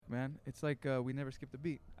man. It's like we never skipped a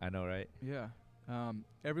beat. I know, right? Yeah.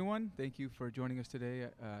 Everyone, thank you for joining us today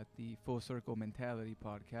at the Full Circle Mentality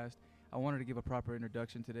podcast. I wanted to give a proper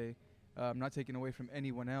introduction today. I'm not taking away from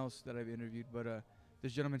anyone else that I've interviewed, but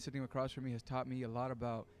this gentleman sitting across from me has taught me a lot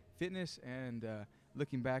about fitness, and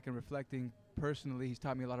looking back and reflecting personally, he's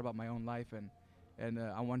taught me a lot about my own life, and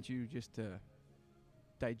I want you just to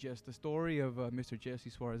digest the story of Mr. Jesse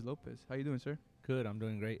Suarez-Lopez. How you doing, sir? Good. I'm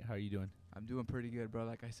doing great. How are you doing? I'm doing pretty good, bro.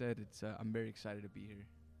 Like I said, I'm very excited to be here.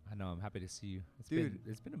 I know. I'm happy to see you. Dude,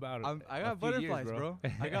 it's been about I a got few butterflies, years, bro.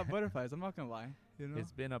 I got butterflies. I'm not gonna lie. You know,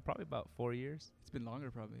 It's been probably about 4 years. it's been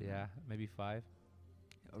longer, probably. Yeah, maybe 5.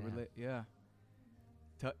 Damn. Yeah.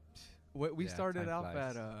 We Yeah, started time off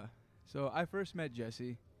flies. at so I first met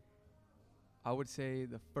Jesse. I would say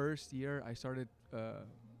the first year I started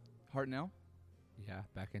Hartnell, Yeah,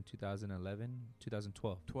 back in 2011,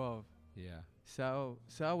 2012. 12. Yeah. Sal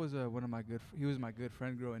was one of my he was my good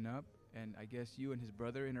friend growing up, and I guess you and his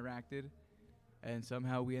brother interacted, and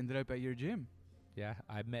somehow we ended up at your gym. Yeah,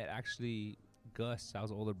 I met actually Gus,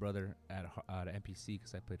 Sal's older brother, at MPC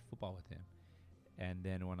because I played football with him. And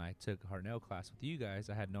then when I took Hartnell class with you guys,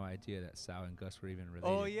 I had no idea that Sal and Gus were even related.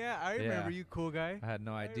 Oh yeah, I remember Yeah. you, cool guy. I had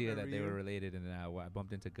no idea that remember they you. were related, and then I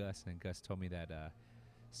bumped into Gus, and Gus told me that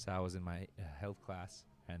Sal was in my health class,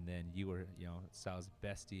 and then you were, Sal's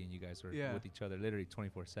bestie, and you guys were Yeah. with each other literally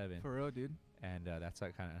 24/7. For real, dude. And that's how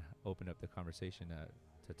I kind of opened up the conversation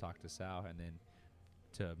to talk to Sal, and then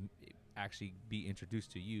to actually be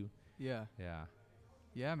introduced to you. Yeah. Yeah.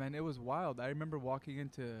 Yeah, man, it was wild. I remember walking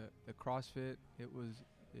into the CrossFit. It was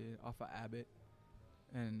off of Abbott,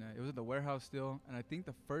 and it was at the warehouse still. And I think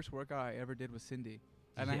the first workout I ever did was Cindy,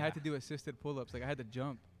 and I had to Yeah. do assisted pull-ups. Like I had to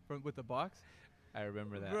jump with the box. I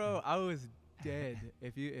remember that. Bro, I was dead.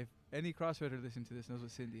 If any CrossFitter listening to this knows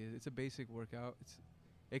what Cindy is, it's a basic workout.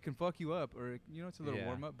 It can fuck you up, or it's a little Yeah.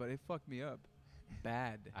 warm up, but it fucked me up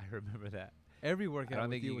bad. I remember that. Every I workout don't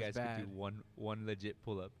with think you you was guys bad. could do one legit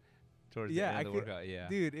pull-up towards Yeah, the I end of the could- workout. Yeah.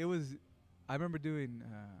 Dude, it was. I remember doing.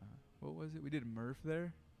 What was it? We did Murph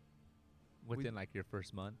there. Within like your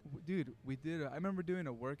first month. Dude, we did. I remember doing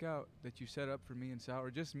a workout that you set up for me and Sal,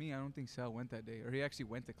 or just me. I don't think Sal went that day, or he actually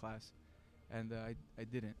went to class, and I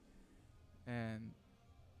didn't. And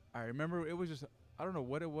I remember it was just, I don't know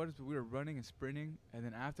what it was, but we were running and sprinting, and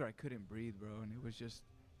then after I couldn't breathe, bro, and it was just,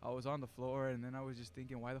 I was on the floor, and then I was just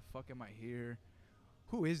thinking, why the fuck am I here?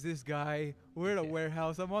 Who is this guy? We're at a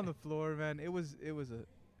warehouse. I'm on the floor, man. It was a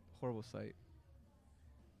horrible sight.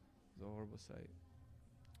 It was a horrible sight.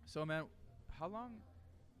 So, man, how long?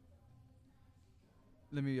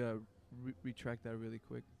 Let me retract that really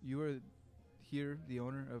quick. You were here, the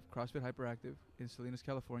owner of CrossFit Hyperactive in Salinas,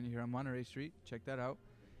 California, here on Monterey Street. Check that out.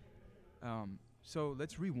 So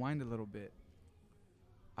let's rewind a little bit.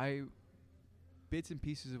 I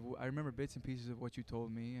remember bits and pieces of what you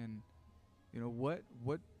told me, and what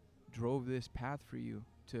drove this path for you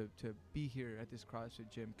to be here at this CrossFit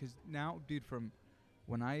gym. Because now, dude, from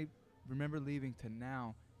when I remember leaving to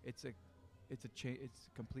now, it's a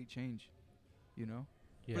complete change,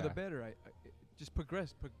 Yeah. for the better. I just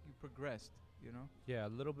progressed. You progressed, Yeah, a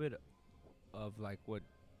little bit of like what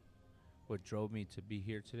drove me to be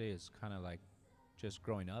here today is kind of like just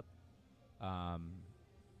growing up.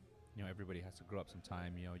 Everybody has to grow up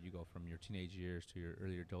sometime. You go from your teenage years to your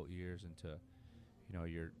early adult years into,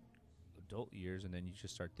 your adult years, and then you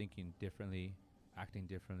just start thinking differently, acting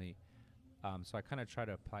differently. So I kind of try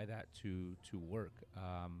to apply that to work.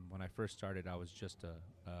 When I first started, I was just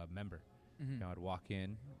a member. Mm-hmm. I'd walk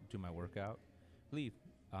in, do my workout, leave.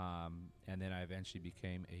 And then I eventually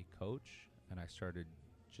became a coach, and I started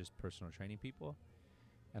just personal training people,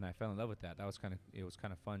 and I fell in love with that. It was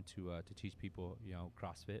kind of fun to teach people,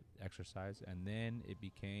 CrossFit exercise, and then it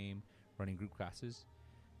became running group classes,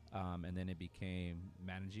 and then it became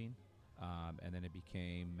managing, and then it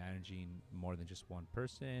became managing more than just one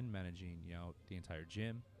person, managing the entire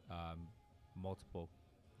gym, multiple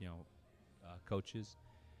coaches,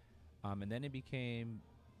 and then it became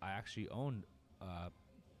I actually owned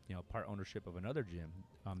part ownership of another gym.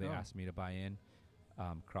 They asked me to buy in.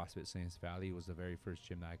 CrossFit Salinas Valley was the very first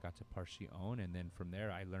gym that I got to partially own, and then from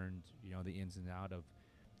there I learned the ins and out of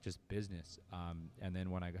just business. And then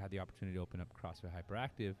when I had the opportunity to open up CrossFit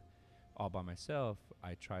Hyperactive all by myself,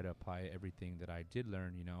 I try to apply everything that I did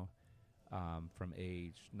learn, from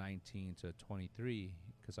age 19 to 23,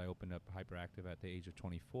 because I opened up Hyperactive at the age of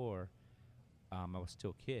 24. I was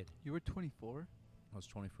still a kid. You were 24? I was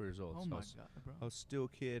 24 years old. Oh so my I was, god, bro. I was still a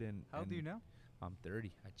kid. And How old are you now? I'm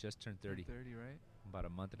 30. I just turned 30 You're 30, right? about a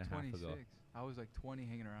month and a half ago. 26. I was like 20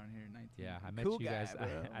 hanging around here at 19. Yeah, I met Cool you guys. guy,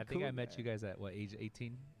 bro. I think Cool I met guy. you guys at what age?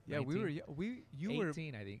 18. Yeah, we 19? were. You were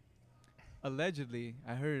 18, I think. allegedly.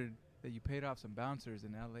 I heard that you paid off some bouncers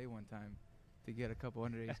in L.A. one time to get a couple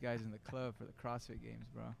underage guys in the club for the CrossFit games,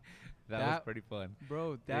 bro. That was That- pretty fun.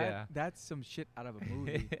 Bro, Yeah. that's some shit out of a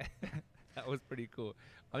movie. That was pretty cool.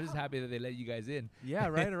 I'm just happy that they let you guys in. Yeah,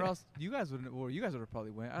 right. Or else you guys wouldn't. Or you guys would have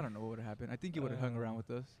probably went. I don't know what would have happened. I think you would have hung around with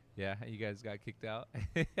us. Yeah, you guys got kicked out.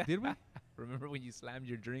 Did we? Remember when you slammed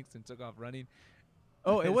your drinks and took off running?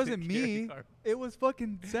 Oh, it The wasn't security me. guard. It was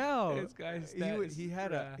fucking Sal. This guy's He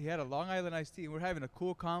had a Long Island iced tea. And we're having a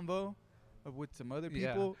cool convo with some other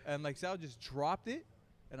Yeah. people, and like Sal just dropped it,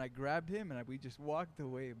 and I grabbed him, and we just walked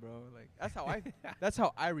away, bro. Like that's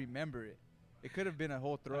how I remember it. It could have been a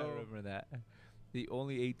whole I throw remember that. The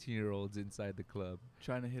only 18-year-olds inside the club.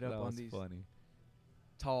 trying to hit That up on was these funny.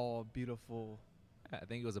 tall, beautiful. I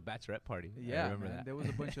think it was a bachelorette party. Yeah, I remember man. that. There was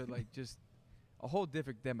a bunch of like just a whole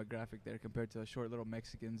different demographic there compared to short little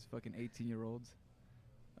Mexicans, fucking 18-year-olds.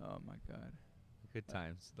 Oh my god. Good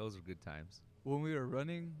times. Those were good times. When we were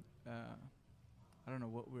running, I don't know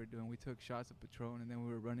what we were doing. We took shots of Patron, and then we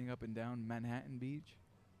were running up and down Manhattan Beach,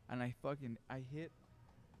 and I hit.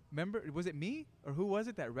 Remember, was it me or who was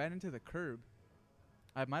it that ran into the curb?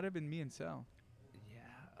 I might have been me and Sal. Yeah.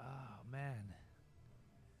 Oh man.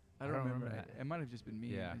 I I don't don't remember. remember It might have just been me.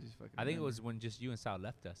 Yeah. I just fucking. I think it remember. was when just you and Sal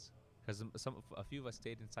left us, because a few of us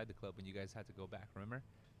stayed inside the club when you guys had to go back. Remember,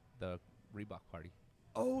 the Reebok party.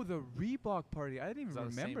 Oh, the Reebok party. I didn't even That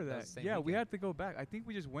was the same- remember that that. was the same Yeah, we weekend. had to go back. I think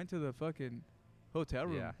we just went to the fucking hotel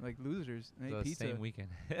room Yeah. like losers and ate The pizza. same weekend.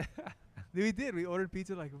 We did. We ordered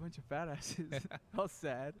pizza like a bunch of fat asses. All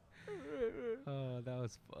sad. Oh, that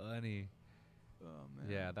was funny. Oh man.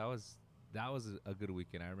 Yeah, that was a good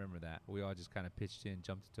weekend. I remember that. We all just kind of pitched in,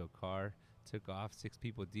 jumped into a car, took off, 6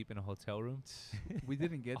 people deep in a hotel room. We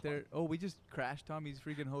didn't get there. Oh, we just crashed Tommy's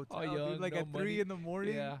freaking hotel. All dude, young, like no at 3 money. in the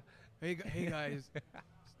morning. Yeah. Hey, hey guys.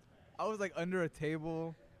 I was like under a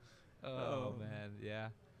table. Oh Oh. man, yeah.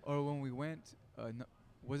 Or when we went, no,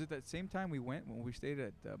 was it that same time we went when we stayed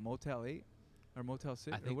at Motel 8 or Motel 6?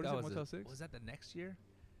 I Or think what that is it, was Motel 6? Was that the next year?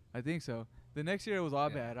 I think so. The next year it was all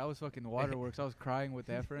Yeah. bad. I was fucking waterworks. I was crying with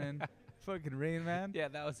Efren. Fucking Rain Man. Yeah,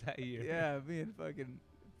 that was that year. Yeah, me and fucking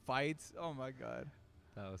fights. Oh my god.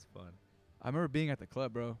 That was fun. I remember being at the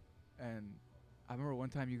club, bro, and I remember one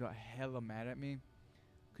time you got hella mad at me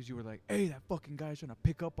because you were like, "Hey, that fucking guy's trying to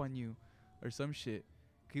pick up on you," or some shit.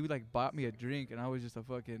 He like bought me a drink, and I was just a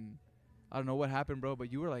fucking, I don't know what happened, bro,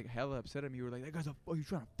 but you were like hella upset at me. You were like, "That guy's he's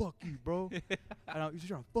trying to fuck you, bro," and he's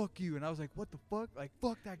trying to fuck you, and I was like, "What the fuck? Like,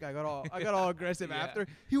 fuck that guy." I got all aggressive Yeah. after.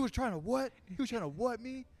 He was trying to what? He was trying to what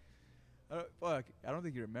me? Fuck, I don't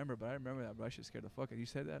think you remember, but I remember that, bro. I should scared the fuck out of you.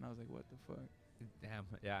 Said that, and I was like, "What the fuck?" Damn.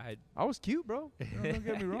 Yeah, I was cute, bro. Don't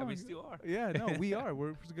get me wrong. Yeah, we still are. Yeah, no, we are.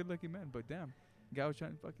 We're just good-looking men. But damn, guy was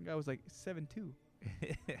like 7'2".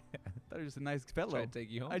 Thought he was just a nice fellow. Try to take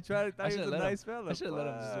you home. I tried. Thought he was a nice fellow. I should let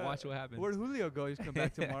him just Fuck. watch what happens. Where'd Julio go? He's come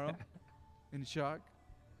back tomorrow. In shock.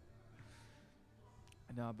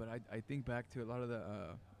 No, but I think back to a lot of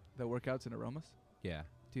the workouts in aromas. Yeah.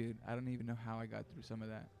 Dude, I don't even know how I got through some of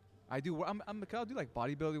that. I'll do like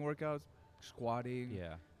bodybuilding workouts, squatting,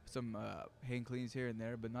 Yeah. some hang cleans here and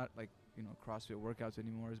there, but not like, CrossFit workouts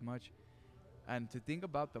anymore as much. And to think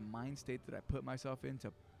about the mind state that I put myself in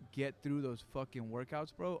to get through those fucking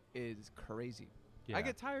workouts, bro, is crazy. Yeah. I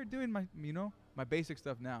get tired doing my basic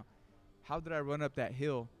stuff now. How did I run up that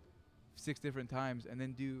hill 6 different times and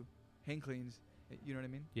then do hang cleans? You know what I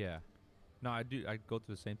mean? Yeah. No, I do. I go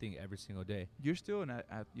through the same thing every single day. You're still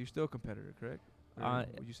you're still a competitor, correct? Or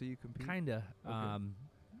would you say you compete? Kinda.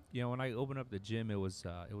 Okay. When I opened up the gym, it was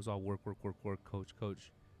all work,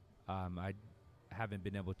 coach. I haven't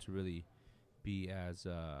been able to really be as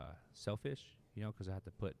selfish, because I had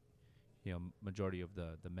to put, majority of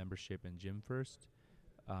the membership and gym first.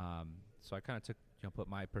 So I kind of put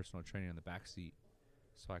my personal training on the back seat,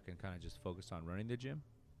 so I can kind of just focus on running the gym.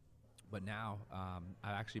 But now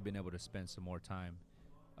I've actually been able to spend some more time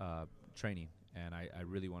training, and I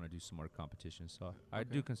really want to do some more competition. So I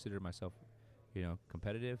do consider myself,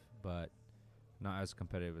 competitive, but not as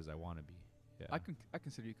competitive as I want to be. Yeah. I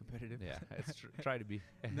consider you competitive. Yeah, try to be.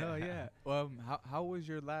 No, yeah. How was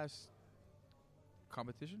your last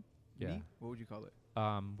competition? Yeah. Meet? What would you call it?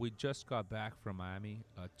 We just got back from Miami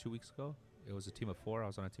 2 weeks ago. It was a team of 4. I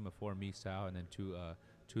was on a team of 4, me, Sal, and then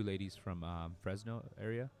two ladies from Fresno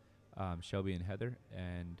area, Shelby and Heather.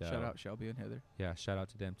 And Shout out Shelby and Heather. Yeah, shout out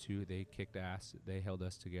to them too. They kicked ass. They held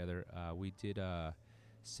us together. We did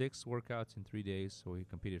 6 workouts in 3 days. So we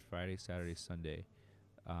competed Friday, Saturday, Sunday.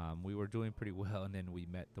 We were doing pretty well, and then we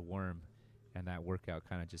met the worm, and that workout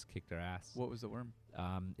kind of just kicked our ass. What was the worm?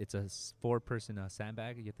 It's a 4-person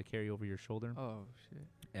sandbag you have to carry over your shoulder, Oh shit.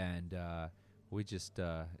 and we just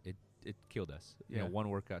it killed us. Yeah. You know, one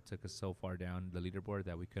workout took us so far down the leaderboard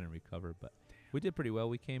that we couldn't recover, but we did pretty well.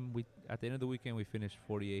 We at the end of the weekend we finished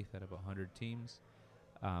 48th out of 100 teams.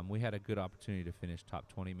 We had a good opportunity to finish top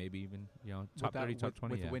 20, maybe even top 30, top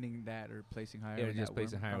 20. With winning that or placing higher. Yeah, just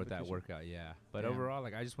placing higher with that workout. Yeah, but Damn. overall,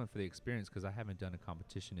 like I just went for the experience because I haven't done a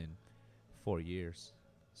competition in 4 years,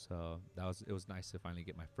 so it was nice to finally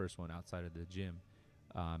get my first one outside of the gym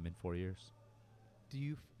in 4 years. Do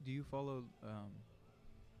you follow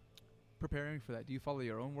preparing for that? Do you follow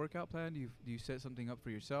your own workout plan? Do you set something up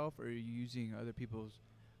for yourself, or are you using other people's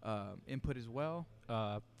input as well?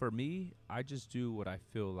 For me, I just do what I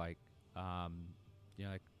feel like.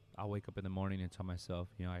 Like I'll wake up in the morning and tell myself,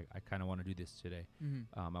 I kind of want to do this today.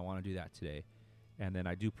 Mm-hmm. I want to do that today, and then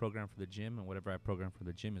I do program for the gym, and whatever I program for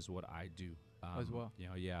the gym is what I do as well.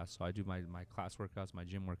 So I do my class workouts, my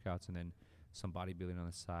gym workouts, and then some bodybuilding on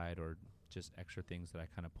the side, or just extra things that I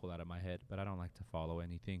kind of pull out of my head. But I don't like to follow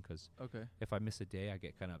anything because if I miss a day, I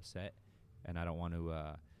get kind of upset, and I don't want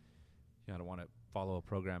to. I don't want to follow a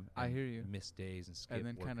program. I hear you. Miss days and skip and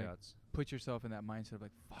then kind of workouts. Put yourself in that mindset of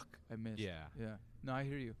like, fuck, I missed. Yeah. Yeah. No, I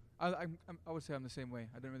hear you. I would say I'm the same way.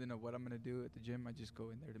 I don't really know what I'm gonna do at the gym. I just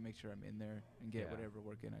go in there to make sure I'm in there and get whatever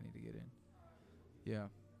work in I need to get in. Yeah.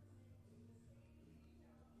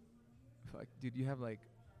 Fuck, dude, you have like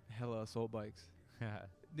hella assault bikes.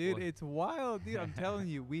 Dude, it's wild, dude. I'm telling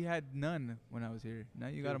you, we had none when I was here. Now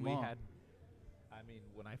you got them all.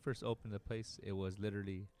 When I first opened the place, it was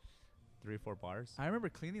literally 3 or 4 bars. I remember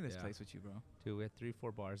cleaning this place with you, bro. Dude, we had 3 or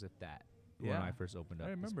 4 bars, if that, when I first opened up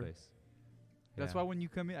this place. That's why when you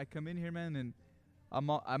come in, I come in here, man, and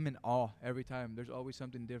I'm in awe every time. There's always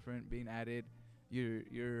something different being added.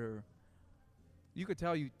 You could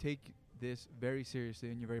tell you take this very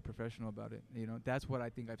seriously and you're very professional about it. That's what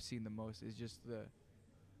I think I've seen the most is just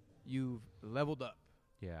you've leveled up.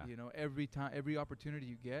 Yeah. Every time, every opportunity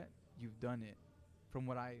you get, you've done it from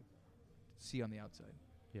what I see on the outside.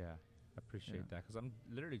 Yeah. I appreciate that because I'm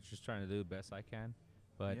literally just trying to do the best I can.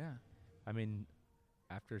 But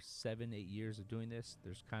after 7-8 years of doing this,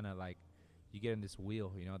 there's kind of like you get in this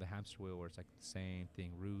wheel, the hamster wheel where it's like the same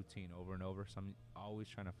thing, routine over and over. So I'm always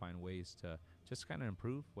trying to find ways to just kind of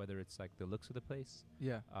improve, whether it's like the looks of the place,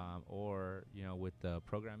 or with the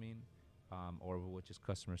programming, or with just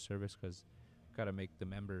customer service, because got to make the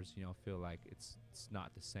members feel like it's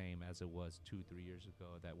not the same as it was 2-3 years ago,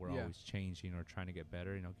 that we're always changing or trying to get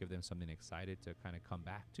better, give them something excited to kind of come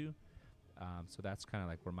back to. So that's kind of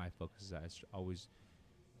like where my focus is at. It's always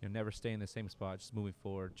never stay in the same spot, just moving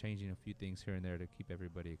forward, changing a few things here and there to keep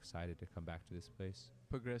everybody excited to come back to this place.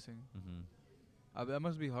 Progressing. That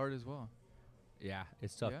must be hard as well. Yeah,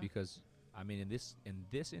 it's tough because in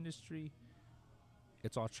this industry,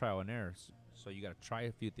 it's all trial and errors. So you got to try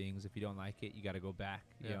a few things. If you don't like it, you got to go back,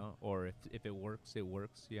 or if it works, it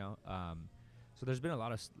works, So there's been a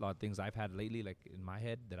lot of things I've had lately, like in my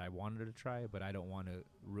head, that I wanted to try, but I don't want to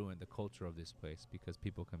ruin the culture of this place because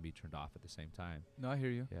people can be turned off at the same time. No, I hear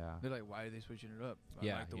you. Yeah. They're like, why are they switching it up? I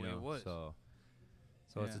like the way it was. So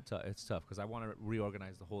it's tough because I want to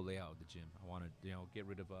reorganize the whole layout of the gym. I want to get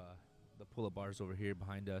rid of the pull-up bars over here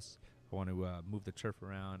behind us. I want to move the turf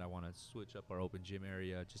around. I want to switch up our open gym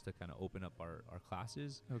area just to kind of open up our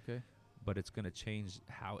classes. Okay. But it's going to change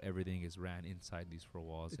how everything is ran inside these 4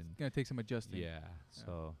 walls. It's going to take some adjusting. Yeah.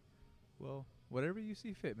 So. Well, whatever you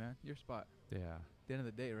see fit, man. Your spot. Yeah. At the end of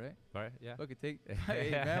the day, right? Right, yeah. Look, hey,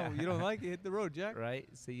 man, well, you don't like it, hit the road, Jack. Right?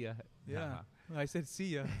 See ya. Yeah. I said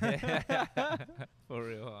see ya. For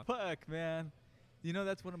real. Fuck, man.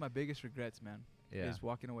 That's one of my biggest regrets, man. Yeah. Is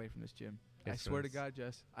walking away from this gym. I swear to God,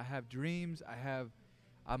 Jess, I have dreams.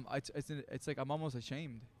 It's like I'm almost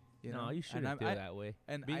ashamed. No, you shouldn't feel that way.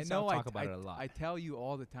 And Me I and know Sal talk about it a lot. I tell you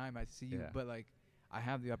all the time. I see you, but like I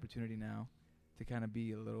have the opportunity now to kind of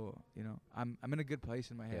be a little. I'm in a good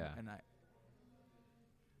place in my head, and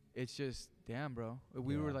it's just damn, bro.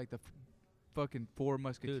 We were like the fucking 4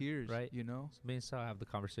 musketeers, dude, right? So me and Sal have the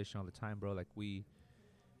conversation all the time, bro. Like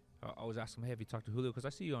I always ask him, hey, have you talked to Julio? Because I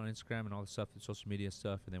see you on Instagram and all the stuff, the social media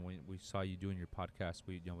stuff. And then when we saw you doing your podcast,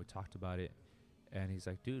 we talked about it. And he's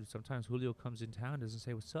like, dude, sometimes Julio comes in town, doesn't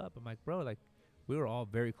say what's up. I'm like, bro, like we were all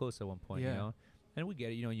very close at one point, And we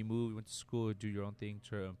get it, you move, you went to school, do your own thing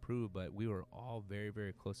to improve. But we were all very,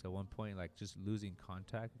 very close at one point. Like just losing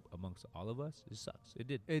contact amongst all of us, it sucks. It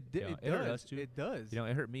did. It hurt us too. It does. It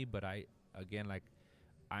hurt me, but I'm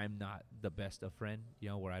not the best of friend,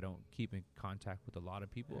 where I don't keep in contact with a lot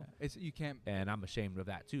of people. Yeah. You can't. And I'm ashamed of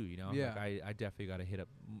that too, Yeah. Like I definitely got to hit up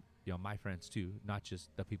my friends too, not just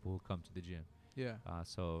the people who come to the gym. Yeah.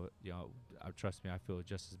 So trust me, I feel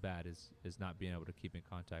just as bad as not being able to keep in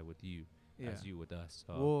contact with you as you with us.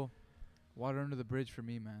 So well, water under the bridge for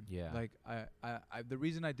me, man. Yeah. Like I the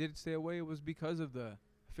reason I did stay away was because of the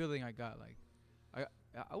feeling I got. Like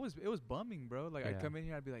it was bumming, bro. Like I'd come in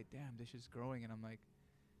here, I'd be like, damn, this shit's growing, and I'm like,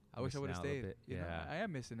 I wish I would have stayed. You know, I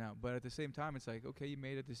am missing out, but at the same time, it's like, okay, you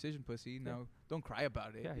made a decision, pussy. Now don't cry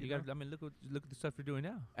about it. Yeah, you got. I mean, look at the stuff you're doing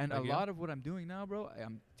now. And a lot of what I'm doing now, bro,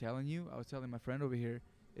 I'm telling you, I was telling my friend over here,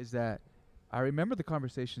 is that I remember the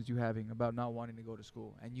conversations you having about not wanting to go to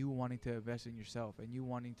school and you wanting to invest in yourself and you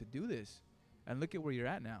wanting to do this, and look at where you're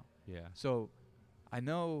at now. Yeah. So, I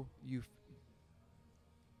know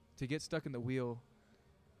to get stuck in the wheel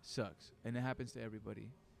sucks, and it happens to everybody,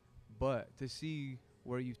 but to see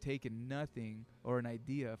where you've taken nothing or an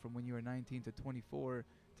idea from when you were 19 to 24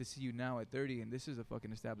 to see you now at 30, and this is a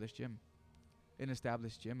fucking established gym. An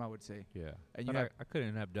established gym, I would say. Yeah. And but I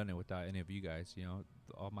couldn't have done it without any of you guys,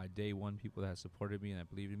 all my day one people that supported me and that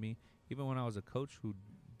believed in me, even when I was a coach who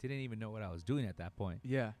didn't even know what I was doing at that point.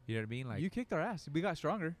 Yeah. You know what I mean? Like, you kicked our ass. We got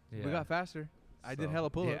stronger. Yeah. We got faster. I did hella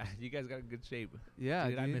pull-ups. Yeah, you guys got in good shape. Yeah,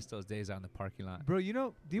 dude. I miss those days out in the parking lot. Bro, do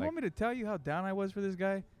you want me to tell you how down I was for this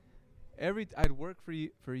guy? I'd work for you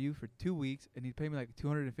for 2 weeks, and he'd pay me like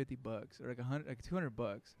 $250 or like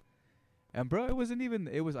 $200. And bro,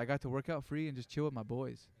 I got to work out free and just chill with my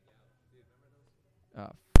boys. Oh,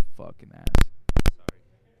 fucking ass. Sorry.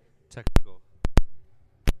 Technical.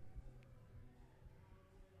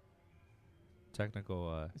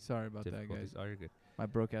 Sorry about that, guys. Oh, you're good. My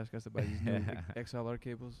broke ass got to buy these new XLR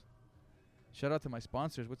cables. Shout out to my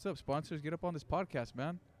sponsors. What's up, sponsors? Get up on this podcast,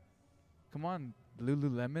 man. Come on,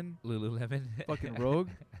 Lululemon. Fucking Rogue.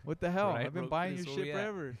 What the hell? Right, I've been buying your shit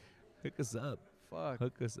forever. Hook us up. Fuck.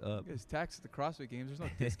 Hook us up. You guys tax at the CrossFit Games. There's no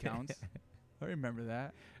discounts. I remember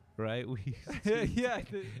that. Right? We yeah.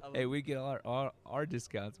 Hey, we get our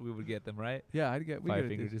discounts. We would get them, right? Yeah, I'd get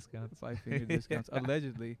 5-finger discounts. 5-finger discounts,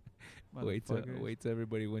 allegedly. Wait till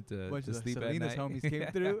everybody went to sleep at Selena's night. homies came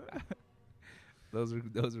through. Those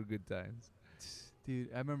were good times. Dude,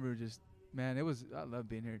 I remember I love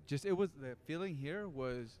being here. The feeling here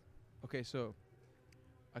was, okay, so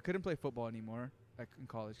I couldn't play football anymore in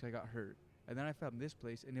college because I got hurt. And then I found this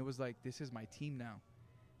place, and it was like, this is my team now.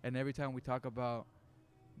 And every time we talk about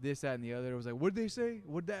this, that, and the other, it was like, what'd they say?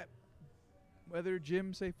 What'd that other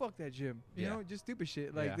gym say? Fuck that gym. You know, just stupid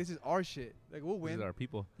shit. Like, this is our shit. Like, we'll win. These are our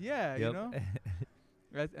people. Yeah, you know?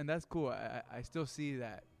 And that's cool. I still see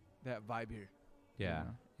that vibe here. Yeah.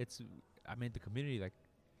 The community, like,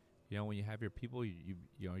 when you have your people,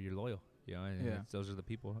 you're loyal. And those are the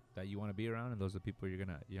people that you want to be around, and those are the people you're going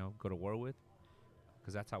to, go to war with.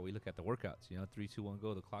 Because that's how we look at the workouts. 3, 2, 1,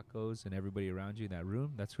 go. The clock goes, and everybody around you in that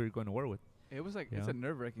room, that's who you're going to war with. It was like, it's a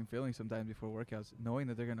nerve-wracking feeling sometimes before workouts, knowing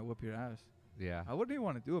that they're going to whoop your ass. Yeah. I wouldn't even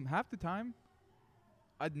want to do them. Half the time,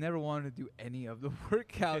 I'd never wanted to do any of the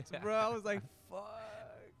workouts, bro. I was like, fuck.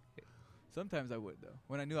 Sometimes I would, though,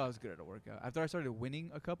 when I knew I was good at a workout. After I started winning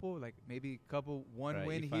a couple, like maybe one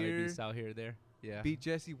win here. Beat out here, there. Yeah. Beat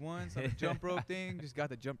Jesse once on a jump rope thing. Just got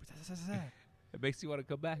the jump. It makes you want to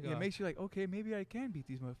come back. Yeah, it makes you like, okay, maybe I can beat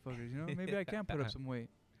these motherfuckers, Maybe I can put up some weight.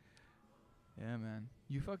 Yeah, man.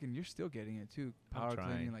 You're still getting it, too. Power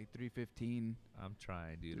cleaning, like 315. I'm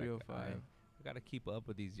trying, dude. 305. I got to keep up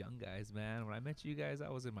with these young guys, man. When I met you guys, I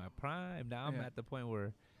was in my prime. Now I'm at the point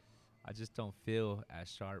where I just don't feel as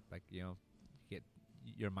sharp. Like, you get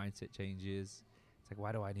your mindset changes. It's like,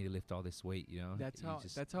 why do I need to lift all this weight, That's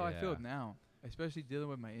how I feel now, especially dealing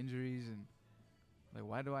with my injuries and, like,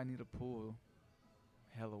 why do I need to pull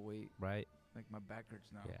hella weight? Right. Like, my back hurts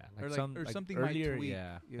now. Yeah. Or something earlier, might tweak.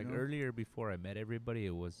 Yeah. Like, earlier before I met everybody,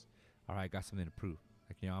 it was, all right, I got something to prove.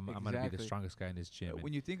 Like, I'm going to be the strongest guy in this gym.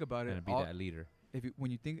 When you think about it, and be that leader.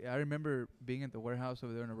 I remember being at the warehouse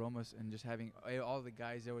over there in Aromas and just having all the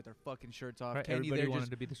guys there with their fucking shirts off. Right, Kenny everybody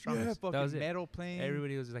wanted to be the strongest. That was metal playing.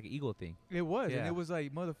 Everybody was like an ego thing. It was, and it was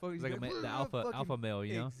like, motherfuckers. It was like the alpha male,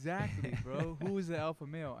 Exactly, bro. Who is the alpha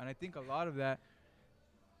male? And I think a lot of that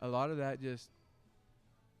just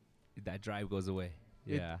that drive goes away.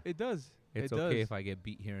 Yeah, it does. It's okay if I get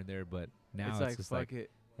beat here and there, but now it's just like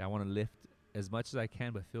I want to lift as much as I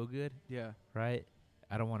can, but feel good. Yeah. Right.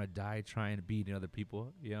 I don't want to die trying to beat other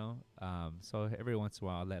people. So every once in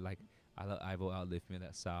a while, I will outlift me.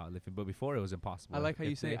 That's how outlifting. But before it was impossible. I like how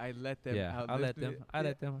you say I let them. Yeah, I let them. I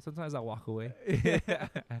let them. Sometimes I walk away.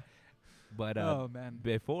 But man.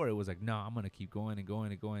 Before it was like, no, I'm gonna keep going and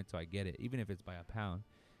going and going until I get it, even if it's by a pound.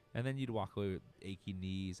 And then you'd walk away with achy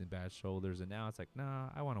knees and bad shoulders. And now it's like, nah,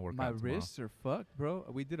 I want to work out tomorrow. My wrists are fucked, bro.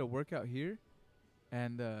 We did a workout here,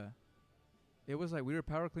 and it was like we were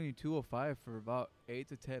power cleaning 205 for about 8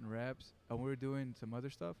 to 10 reps, and we were doing some other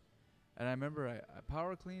stuff. And I remember I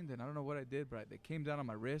power cleaned, and I don't know what I did, but they came down on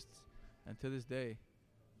my wrists, and to this day,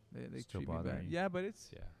 they Still treat me bad. bothering you? Yeah, but it's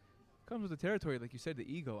Yeah. comes with the territory, like you said, the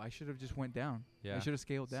ego. I should have just went down. Yeah. I should have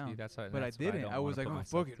scaled See, down. that's why, But I that's why didn't. don't I was wanna like,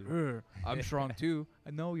 put oh, fuck myself it. through. I'm strong too.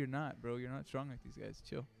 No, you're not, bro. You're not strong like these guys.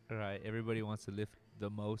 Chill. Right. Everybody wants to lift the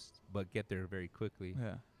most, but get there very quickly.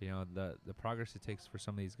 Yeah. You know, the progress it takes for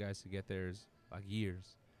some of these guys to get there is like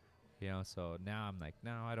years. You know, so now I'm like,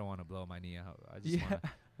 no, I don't want to blow my knee out. I just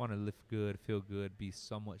want to lift good, feel good, be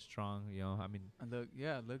somewhat strong. You know, I mean, And look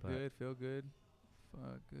But- good, feel good,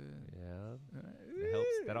 fuck good. yeah,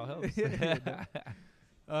 that helps. That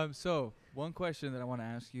all helps. So one question that I want to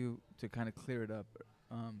ask you to kind of clear it up,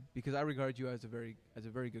 because I regard you as a very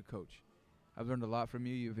good coach. I've learned a lot from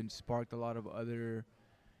you. You've sparked a lot of other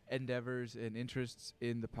endeavors and interests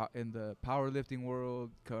in the powerlifting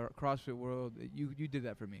world, CrossFit world. You did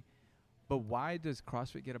that for me. But why does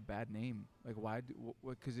CrossFit get a bad name? Like why?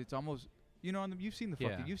 Because it's almost you've seen the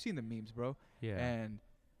Yeah. you've seen the memes, bro. Yeah. And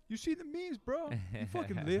you see the memes, bro. You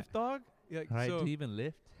fucking lift, dog. Yeah, Right. so, To even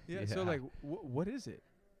lift. yeah. So like, what is it?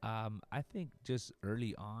 I think just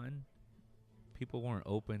early on, people weren't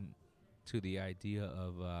open to the idea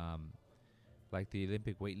of like the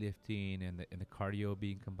Olympic weightlifting and the cardio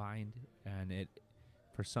being combined, and it,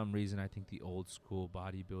 for some reason, I think the old school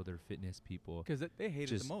bodybuilder fitness people Because they hate it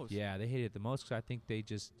just the most. yeah, they hate it the most. 'Cause I think they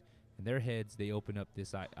just in their heads they open up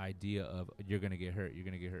this idea of you're gonna get hurt,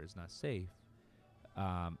 it's not safe.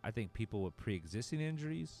 I think people with pre-existing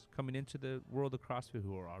injuries coming into the world of CrossFit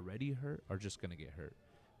who are already hurt are just gonna get hurt.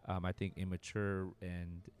 I think immature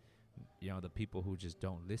and the people who just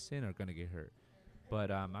don't listen are gonna get hurt. But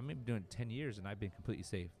I've been doing it 10 years and I've been completely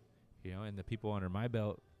safe, and the people under my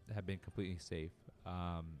belt have been completely safe.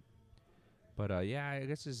 Yeah, I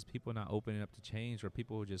guess it's people not opening up to change, or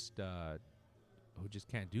people who just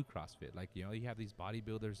can't do CrossFit. Like you have these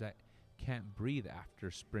bodybuilders that can't breathe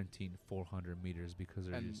after sprinting 400 meters because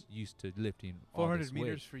they're And just used to lifting all 400 this meters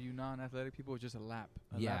weight. for you non-athletic people is just a lap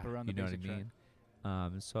Yeah, lap around the you know what I basic track.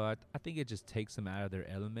 mean. So I think it just takes them out of their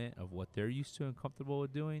element of what they're used to and comfortable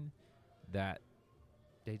with doing, that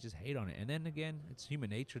they just hate on it. And then again, it's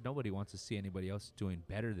human nature. Nobody wants to see anybody else doing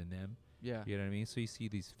better than them. Yeah. You know what I mean? So you see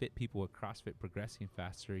these fit people with CrossFit progressing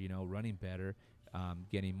faster, running better,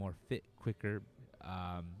 getting more fit quicker.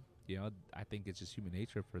 I think it's just human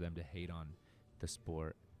nature for them to hate on the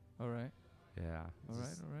sport. All right. Yeah. All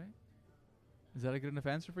right. Is that a good enough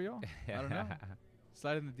answer for y'all? I don't know.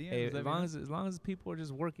 Slide in the DMs. Hey, let me as long as people are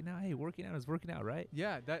just working out, hey, working out is working out, right?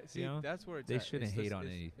 Yeah, that's where it's they at. shouldn't It's hate the- on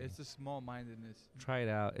it's- anything. It's the small-mindedness. Try it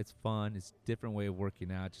out. It's fun. It's a different way of working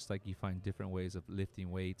out, just like you find different ways of lifting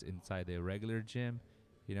weights inside the regular gym,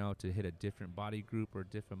 to hit a different body group or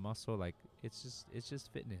different muscle. Like it's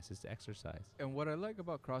just fitness. It's exercise. And what I like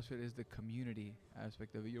about CrossFit is the community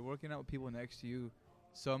aspect of it. You're working out with people next to you.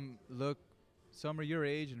 Some are your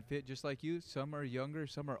age and fit just like you. Some are younger.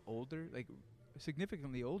 Some are older, like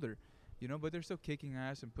significantly older, but they're still kicking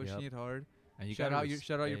ass and pushing Yep. it hard. And you shout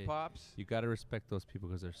gotta out your hey, pops. You gotta respect those people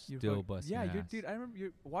because they're You're still fuck- busting Yeah, ass. dude. I remember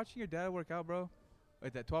you're watching your dad work out, bro.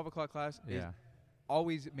 Like that 12 o'clock class. Yeah.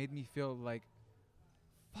 Always made me feel like,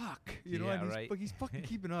 fuck, Yeah, and right. he's fucking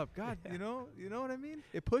keeping up. God, you know what I mean?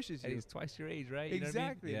 It pushes And you. he's twice your age, right? You know what I mean?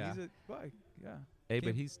 Exactly. Yeah. He's a fuck. Yeah. Hey, Can't-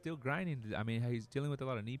 but he's still grinding. I mean, he's dealing with a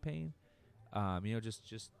lot of knee pain.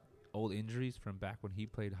 Just old injuries from back when he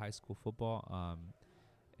played high school football.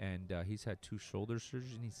 And he's had 2 shoulder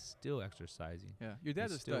surgeries, and he's still exercising. Yeah. Your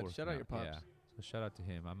dad's a He's still stud. Shout out working your pops. Yeah. So shout out to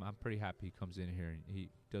him. I'm pretty happy he comes in here and he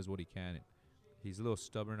does what he can. And he's a little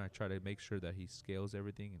stubborn. I try to make sure that he scales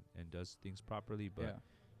everything and does things properly. But Yeah.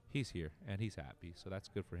 he's here and he's happy, so that's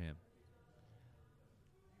good for him.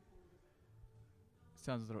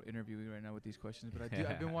 Sounds a little interviewy right now with these questions, but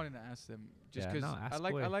I've been wanting to ask them just Yeah, because no, ask I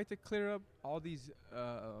away. like to clear up all these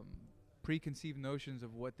preconceived notions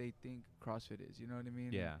of what they think CrossFit is. You know what I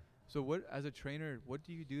mean? Yeah. So what, as a trainer, what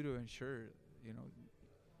do you do to ensure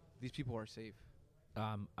these people are safe?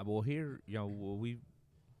 Well, here, we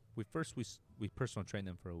personal train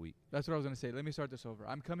them for a week. That's what I was gonna say. Let me start this over.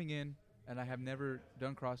 I'm coming in and I have never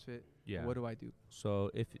done CrossFit. Yeah. What do I do? So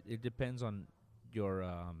if it depends on your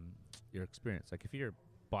experience. Like if you're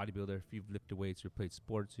a bodybuilder, if you've lifted weights or played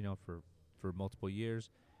sports, for multiple years,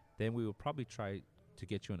 then we will probably try to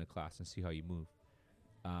get you in a class and see how you move.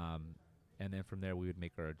 And then from there we would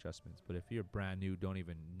make our adjustments. But if you're brand new, don't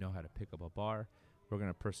even know how to pick up a bar, we're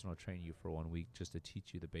gonna personal train you for 1 week just to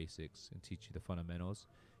teach you the basics and teach you the fundamentals.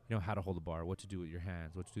 How to hold a bar, what to do with your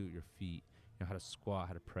hands, what to do with your feet, how to squat,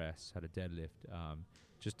 how to press, how to deadlift,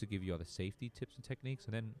 just to give you all the safety tips and techniques.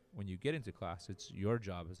 And then when you get into class, it's your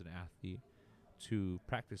job as an athlete to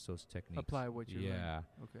practice those techniques. Apply what you learn.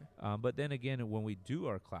 Okay. But then again, when we do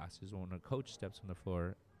our classes, when a coach steps on the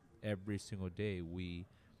floor, every single day we,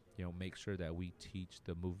 make sure that we teach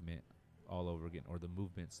the movement all over again, or the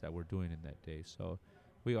movements that we're doing in that day. So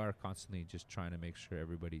we are constantly just trying to make sure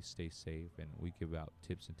everybody stays safe, and we give out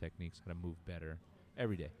tips and techniques how to move better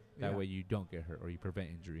every day. That way you don't get hurt or you prevent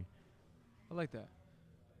injury. I like that.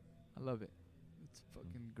 I love it. It's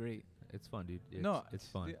fucking great. It's fun, dude. It's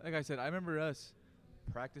fun. Like I said, I remember us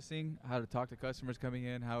practicing how to talk to customers coming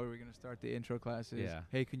in. How are we going to start the intro classes? Yeah.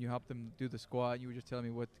 Hey, can you help them do the squat? You were just telling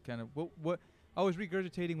me what I was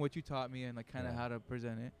regurgitating what you taught me and like kind of how to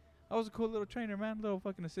present it. I was a cool little trainer, man. Little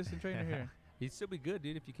fucking assistant trainer here. You'd still be good,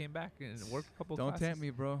 dude, if you came back and worked a couple Don't classes. tempt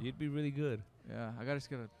me, bro. You'd be really good. Yeah, I just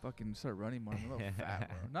gotta fucking start running more. I'm a little fat,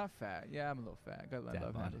 bro. Not fat. Yeah, I'm a little fat. Got my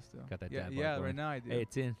love handle still. Got that yeah, dad bod yeah, going. right now I do. Hey,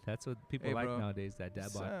 it's in. That's what people like nowadays, that dad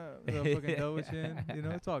bod. Little fucking double chin.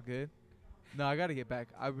 It's all good. No, I gotta get back.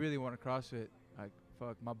 I really want to CrossFit. Like,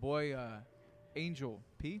 fuck. My boy, Angel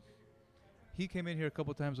P, he came in here a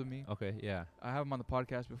couple times with me. Okay, yeah. I have him on the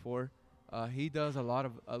podcast before. He does a lot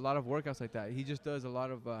of workouts like that. He just does a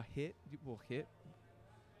lot of HIIT.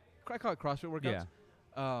 I call it CrossFit workouts.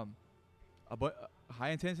 Yeah. High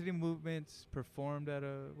intensity movements performed at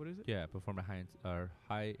a, what is it? Yeah, perform a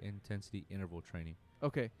high intensity interval training.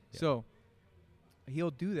 Okay, so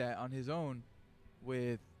he'll do that on his own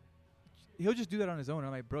he'll just do that on his own.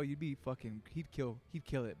 I'm like, bro, he'd kill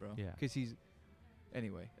it, bro. Yeah. Because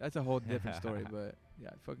anyway, that's a whole different story. But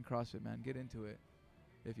yeah, fucking CrossFit, man. Get into it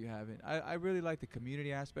if you haven't. I really like the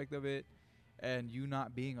community aspect of it and you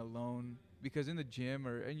not being alone. Because in the gym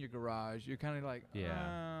or in your garage, you're kind of like,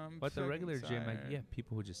 but the regular gym, like,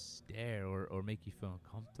 people who just stare or make you feel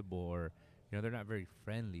uncomfortable, or they're not very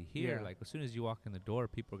friendly. Here, like, as soon as you walk in the door,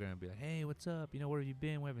 people are gonna be like, hey, what's up? Where have you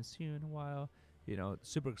been? We haven't seen you in a while.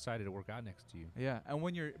 Super excited to work out next to you. Yeah, and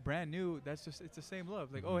when you're brand new, it's the same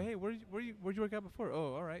love. Like, oh, hey, where'd you work out before?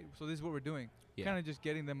 Oh, all right. So this is what we're doing. Yeah. Kind of just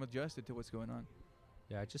getting them adjusted to what's going on.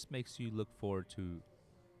 Yeah, it just makes you look forward to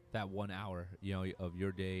that 1 hour, of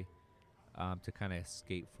your day. To kind of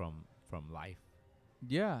escape from life.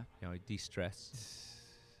 Yeah. De-stress,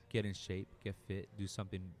 get in shape, get fit, do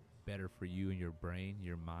something better for you and your brain,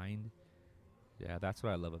 your mind. Yeah, that's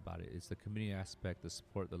what I love about it. It's the community aspect, the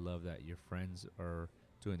support, the love that your friends are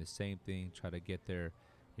doing the same thing, try to get their,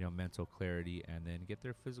 mental clarity and then get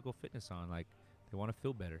their physical fitness on. Like, they want to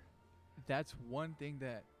feel better. That's one thing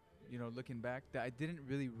that, looking back, that I didn't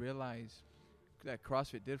really realize that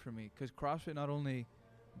CrossFit did for me. Because CrossFit not only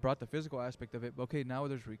brought the physical aspect of it, but okay, now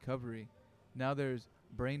there's recovery, now there's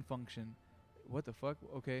brain function. What the fuck?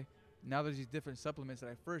 Okay, now there's these different supplements that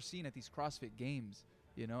I first seen at these CrossFit games,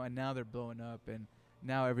 and now they're blowing up, and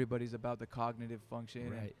now everybody's about the cognitive function,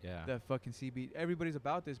 right? Yeah, the fucking CB. Everybody's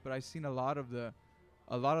about this, but I've seen a lot of the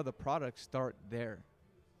products start there,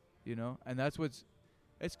 and that's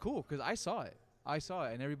it's cool because I saw it,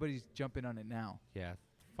 and everybody's jumping on it now. Yeah,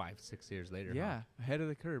 5-6 years later. Yeah, ahead of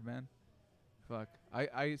the curve, man. Fuck.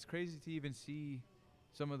 It's crazy to even see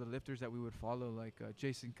some of the lifters that we would follow, like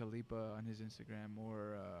Jason Khalipa on his Instagram,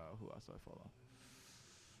 or who else do I follow?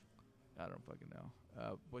 I don't fucking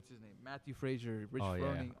know. What's his name? Matthew Frazier, Rich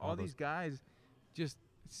Froning. Yeah. All these guys, just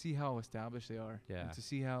see how established they are. Yeah. And to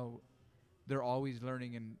see how they're always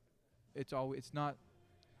learning, and it's not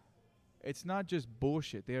just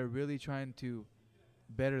bullshit. They are really trying to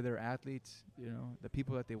better their athletes, the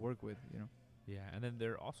people that they work with, Yeah, and then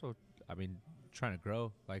they're also, trying to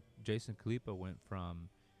grow. Like, Jason Khalipa went from,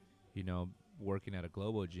 working at a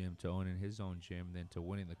global gym to owning his own gym, then to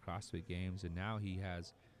winning the CrossFit Games, and now he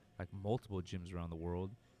has like multiple gyms around the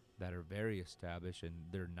world that are very established and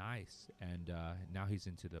they're nice. And now he's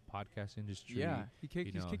into the podcast industry. Yeah, he's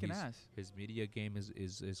kicking ass. His media game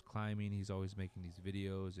is climbing. He's always making these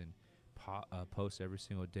videos and posts every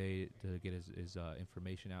single day to get his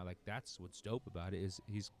information out. Like, that's what's dope about it, is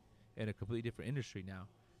he's in a completely different industry now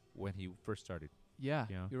when he first started. Yeah,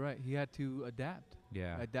 you're right. He had to adapt.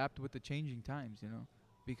 Yeah. Adapt with the changing times,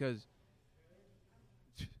 because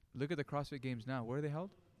look at the CrossFit Games now. Where are they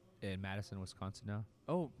held? In Madison, Wisconsin now.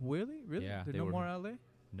 Oh, really? Really? Yeah. There's no more LA?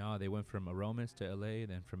 No, they went from Aromas to LA,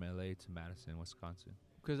 then from LA to Madison, Wisconsin.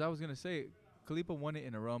 Because I was going to say, Khalipa won it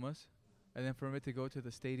in Aromas, and then for it to go to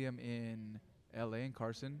the stadium in LA, in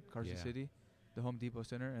Carson City, the Home Depot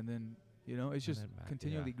Center, and then, it's just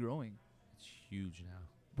continually growing. It's huge now.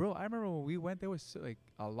 Bro, I remember when we went, there was like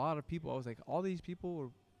a lot of people. I was like, all these people were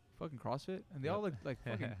fucking CrossFit, and they all looked like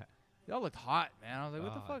fucking, Y'all looked hot, man. I was like,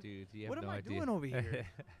 what the fuck? Dude, you have What am no I idea. doing over here?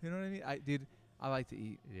 You know what I mean? Dude, I like to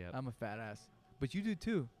eat. Yeah. I'm a fat ass, but you do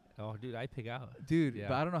too, Oh, dude, I pig out. dude. Yeah.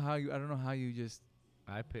 But I don't know how you just.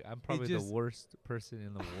 I'm probably the just- worst person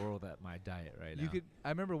in the world at my diet right now. I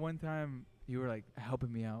remember one time you were like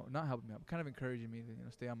helping me out, not helping me out, kind of encouraging me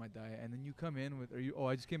to stay on my diet, and then you come in with,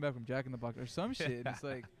 I just came back from Jack in the Box or some shit. And it's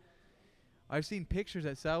like, I've seen pictures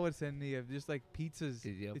that Sal would send me of just like pizzas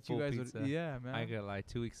Yeah, that full you guys pizza. would, yeah, man. I ain't gonna lie.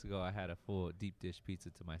 2 weeks ago, I had a full deep dish pizza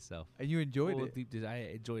to myself. And you enjoyed Full it. deep dish.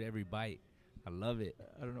 I enjoyed every bite. I love it.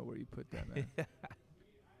 I don't know where you put that, man.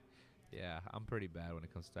 Yeah, I'm pretty bad when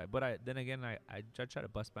it comes to diet. But then again, I try to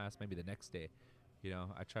bust my ass maybe the next day. You know,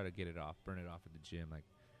 I try to get it off, burn it off at the gym. Like,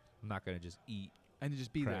 I'm not gonna just eat And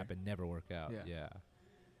just be crap there. and never work out. Yeah.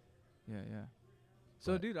 Yeah. Yeah.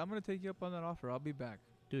 So, But- dude, I'm gonna take you up on that offer. I'll be back.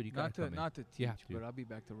 Dude, you gotta come in. Not to teach, You have to. but I'll be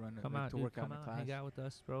back to run Come like, out, to dude. work out Come in the out, class. hang out with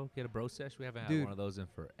us, bro. Get a bro sesh. We haven't had Dude. one of those in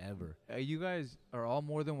forever. You guys are all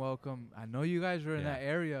more than welcome. I know you guys are in Yeah. that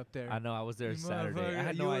area up there. I know. I was there You Saturday. I motherfucker.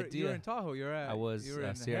 had You no were, idea. You were in Tahoe. You're at. I was, You were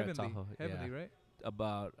in Sierra Heavenly. Tahoe, Heavenly, yeah. right?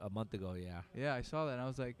 About a month ago, yeah. Yeah, I saw that. And I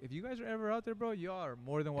was like, if you guys are ever out there, bro, you are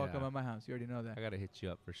more than welcome Yeah. at my house. You already know that. I gotta hit you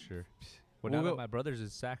up for sure. Well, We'll now that go- my brother's in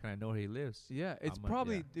Sac and I know where he lives, Yeah, it's I'm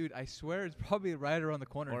probably, yeah. dude. I swear, it's probably right around the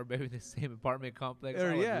corner. or maybe the same apartment complex, Or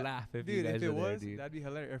I would yeah. laugh if Dude, you guys if it were there, was, dude. that'd be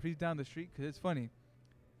hilarious. If he's down the street, 'cause it's funny.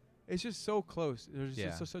 It's just so close. There's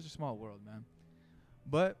Yeah. just such a small world, man.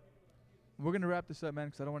 But we're gonna wrap this up, man,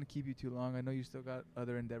 'cause I don't want to keep you too long. I know you still got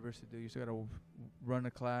other endeavors to do. You still gotta run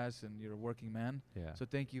a class, and you're a working man. Yeah, So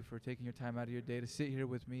thank you for taking your time out of your day to sit here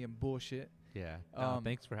with me and bullshit. yeah. um,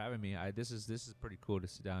 Thanks for having me. This is pretty cool to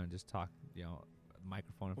sit down and just talk. You know,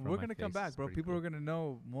 microphone in front We're of my gonna come face. back, It's bro. pretty People cool. are gonna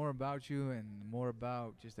know more about you and more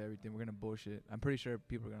about just everything. We're gonna bullshit. I'm pretty sure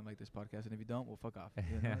people are gonna like this podcast, and if you don't, well, fuck off.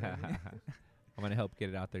 You know what I mean? I'm gonna help get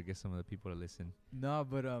it out there, get some of the people to listen. No,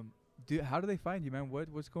 but dude, how do they find you, man?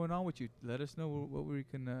 What's going on with you? Let us know what we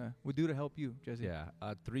can we'll do to help you, Jesse. Yeah,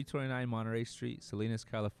 329 Monterey Street, Salinas,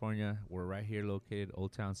 California. We're right here located,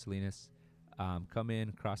 Old Town Salinas. Come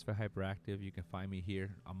in, CrossFit Hyperactive. You can find me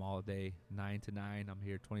here. I'm all day, 9 to 9. I'm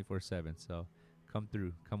here 24/7. So come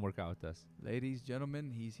through. Come work out with us. Ladies,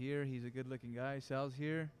 gentlemen, he's here. He's a good-looking guy. Sal's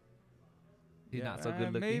here. He's not so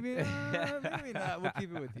good looking. Maybe, maybe not. We'll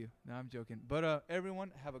keep it with you. No, I'm joking. But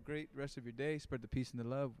everyone, have a great rest of your day. Spread the peace and the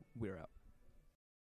love. We're out.